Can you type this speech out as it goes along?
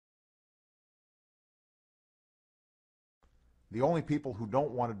The only people who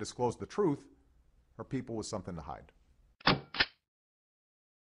don't want to disclose the truth are people with something to hide.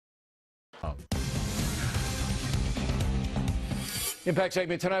 Impact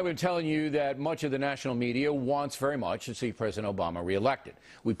segment tonight, we're telling you that much of the national media wants very much to see President Obama reelected.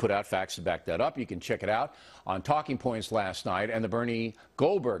 We put out facts to back that up. You can check it out on Talking Points last night and the Bernie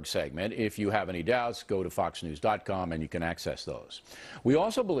Goldberg segment. If you have any doubts, go to foxnews.com and you can access those. We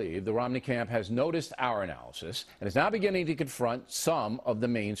also believe the Romney camp has noticed our analysis and is now beginning to confront some of the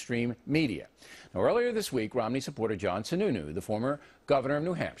mainstream media. Now, earlier this week, Romney supporter John Sununu, the former governor of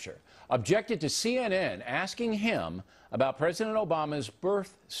New Hampshire, objected to CNN asking him about President Obama's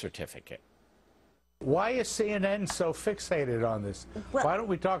birth certificate. Why is CNN so fixated on this? Well, why don't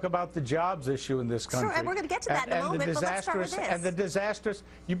we talk about the jobs issue in this country? Sure, and we're going to get to that in a moment, but let's start with this. And the disastrous,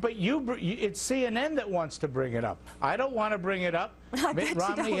 it's CNN that wants to bring it up. I don't want to bring it up. Mitt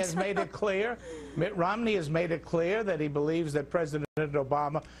Romney has made it clear. Mitt Romney has made it clear that he believes that President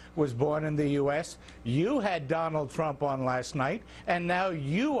Obama was born in the U.S. You had Donald Trump on last night, and now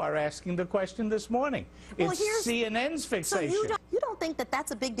you are asking the question this morning. Well, it's CNN's fixation. So you don't think that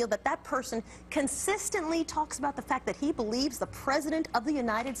that's a big deal, that that person consistently talks about the fact that he believes the President of the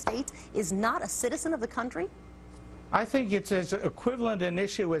United States is not a citizen of the country? I think it's as equivalent an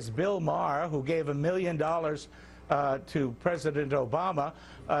issue as Bill Maher, who gave $1 million to President Obama,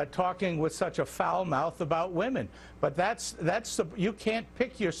 talking with such a foul mouth about women. But you can't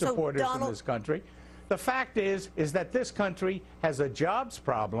pick your supporters in this country. The fact is that this country has a jobs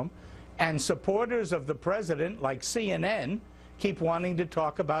problem, and supporters of the president, like CNN, keep wanting to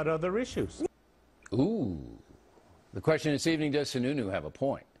talk about other issues. Ooh. The question this evening, does Sununu have a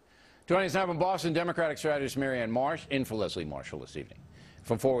point? Joining us now from Boston, Democratic strategist Marianne Marsh, in for Leslie Marshall this evening.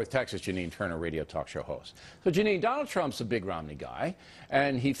 From Fort Worth, Texas, Janine Turner, radio talk show host. So, Janine, Donald Trump's a big Romney guy,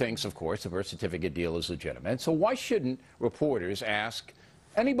 and he thinks, of course, the birth certificate deal is legitimate. So why shouldn't reporters ask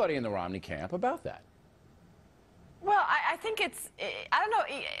anybody in the Romney camp about that? Well, I think it's, I don't know,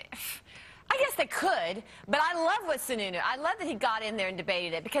 I guess they could, but I love what Sununu, I love that he got in there and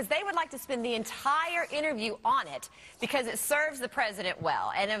debated it, because they would like to spend the entire interview on it, because it serves the president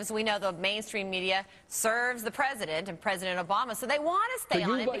well. And as we know, the mainstream media serves the president and President Obama, so they want to stay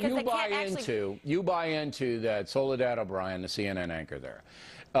on it because they can't actually... You buy into that Soledad O'Brien, the CNN anchor there,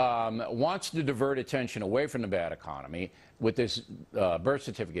 wants to divert attention away from the bad economy with this birth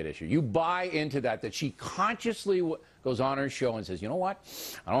certificate issue. You buy into that she consciously goes on her show and says, you know what,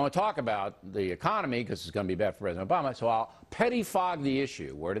 I don't want to talk about the economy because it's going to be bad for President Obama, so I'll pettifog the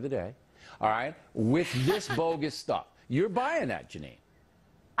issue, word of the day, all right, with this bogus stuff. You're buying that, Janine.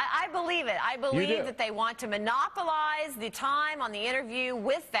 I believe it. I believe that they want to monopolize the time on the interview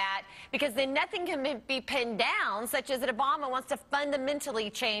with that, because then nothing can be pinned down, such as that Obama wants to fundamentally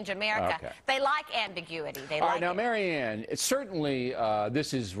change America. Okay. They like ambiguity. They like now, Marianne, certainly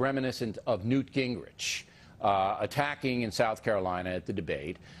this is reminiscent of Newt Gingrich attacking in South Carolina at the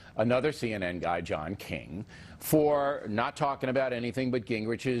debate another CNN guy, John King, for not talking about anything but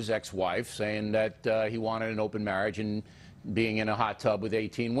Gingrich's ex-wife, saying that he wanted an open marriage and being in a hot tub with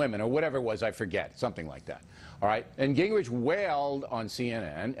 18 women, or whatever it was, I forget, something like that. All right? And Gingrich wailed on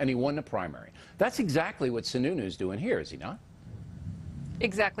CNN, and he won the primary. That's exactly what Sununu's doing here, is he not?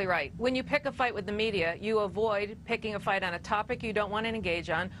 Exactly right. When you pick a fight with the media, you avoid picking a fight on a topic you don't want to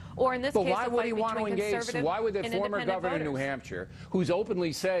engage on, or in this case, why would he want to engage? Why would the former governor of New Hampshire, who's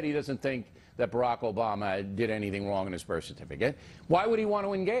openly said he doesn't think that Barack Obama did anything wrong in his birth certificate, why would he want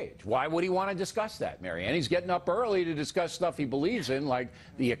to engage? Why would he want to discuss that, Marianne? He's getting up early to discuss stuff he believes in, like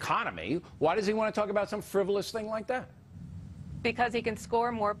the economy. Why does he want to talk about some frivolous thing like that? Because he can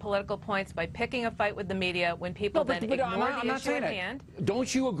score more political points by picking a fight with the media when people then ignore the issue at hand.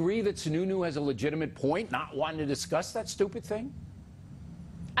 Don't you agree that Sununu has a legitimate point, not wanting to discuss that stupid thing?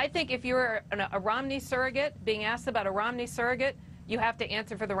 I think if you're a Romney surrogate, being asked about a Romney surrogate, you have to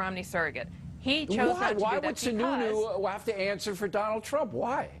answer for the Romney surrogate. He chose not to do that. Why would Sununu have to answer for Donald Trump?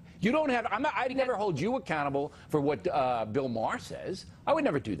 Why? You don't have. I'd never hold you accountable for what Bill Maher says. I would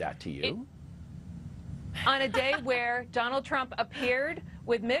never do that to you. On a day where Donald Trump appeared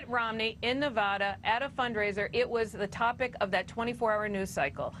with Mitt Romney in Nevada at a fundraiser, it was the topic of that 24-hour news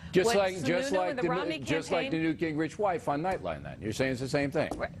cycle. Just like the Newt Gingrich wife on Nightline. Then you're saying it's the same thing.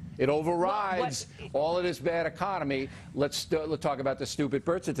 Right. It overrides all of this bad economy. Let's talk about the stupid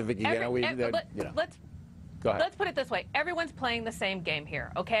birth certificate again. Let's put it this way. Everyone's playing the same game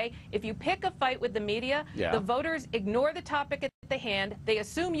here, okay? If you pick a fight with the media, the voters ignore the topic at the hand, they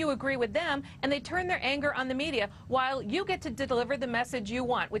assume you agree with them, and they turn their anger on the media while you get to deliver the message you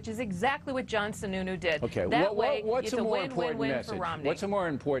want, which is exactly what John Sununu did. Okay, what's a more important message? What's a more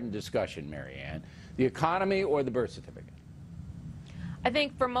important discussion, Marianne? The economy or the birth certificate? I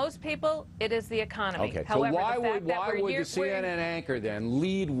think for most people, it is the economy. Okay, However, so why the fact would that the CNN anchor then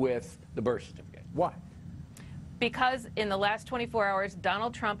lead with the birth certificate? Why? Because in the last 24 hours,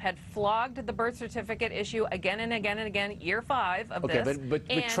 Donald Trump had flogged the birth certificate issue again and again and again, year 5 of this. Okay, but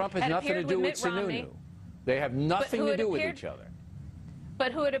Trump has nothing to do with Sununu. They have nothing to do with each other.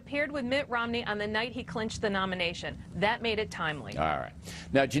 But who had appeared with Mitt Romney on the night he clinched the nomination. That made it timely. All right.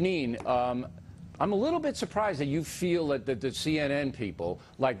 Now, Janine, I'm a little bit surprised that you feel that the CNN people,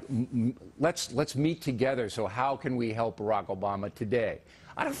 like, let's meet together, so how can we help Barack Obama today?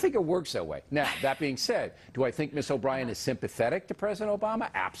 I don't think it works that way. Now, that being said, do I think Ms. O'Brien is sympathetic to President Obama?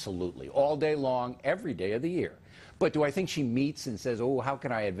 Absolutely. All day long, every day of the year. But do I think she meets and says, oh, how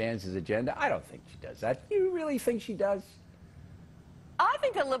can I advance his agenda? I don't think she does that. Do you really think she does? I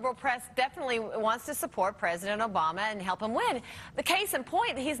think the liberal press definitely wants to support President Obama and help him win. The case in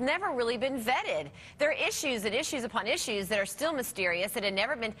point, he's never really been vetted. There are issues and issues upon issues that are still mysterious, that had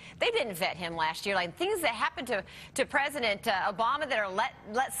never been, they didn't vet him last year. Like things that happened to President Obama that are let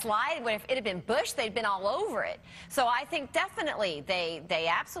slide. If it had been Bush, they'd been all over it. So I think definitely they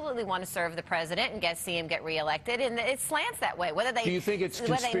absolutely want to serve the president and see him get reelected, and it slants that way. Whether they do you think it's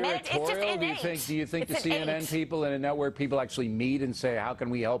conspiratorial? Do you think the CNN people and the network people actually meet and say, how can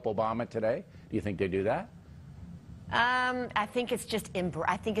we help Obama today? Do you think they do that? I think it's just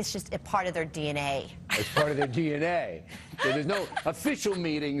a part of their DNA. It's part of their DNA. So there's no official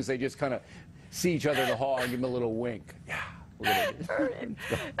meetings. They just kind of see each other in the hall and give them a little wink. Yeah. Well,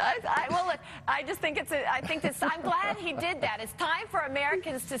 look, I just think I'm glad he did that. It's time for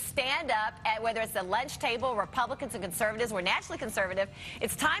Americans to stand up at whether it's the lunch table, Republicans and conservatives. We're nationally conservative.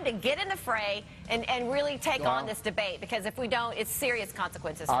 It's time to get in the fray and really take on this debate, because if we don't, it's serious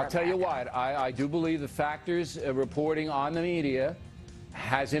consequences for America. I'll tell you what, I do believe the factors reporting on the media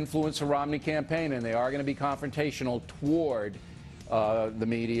has influenced the Romney campaign, and they are going to be confrontational toward the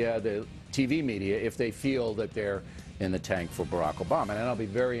media, the TV media, if they feel that they're in the tank for Barack Obama, and that'll be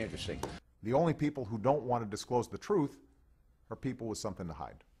very interesting. The only people who don't want to disclose the truth are people with something to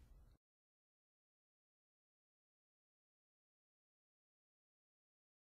hide.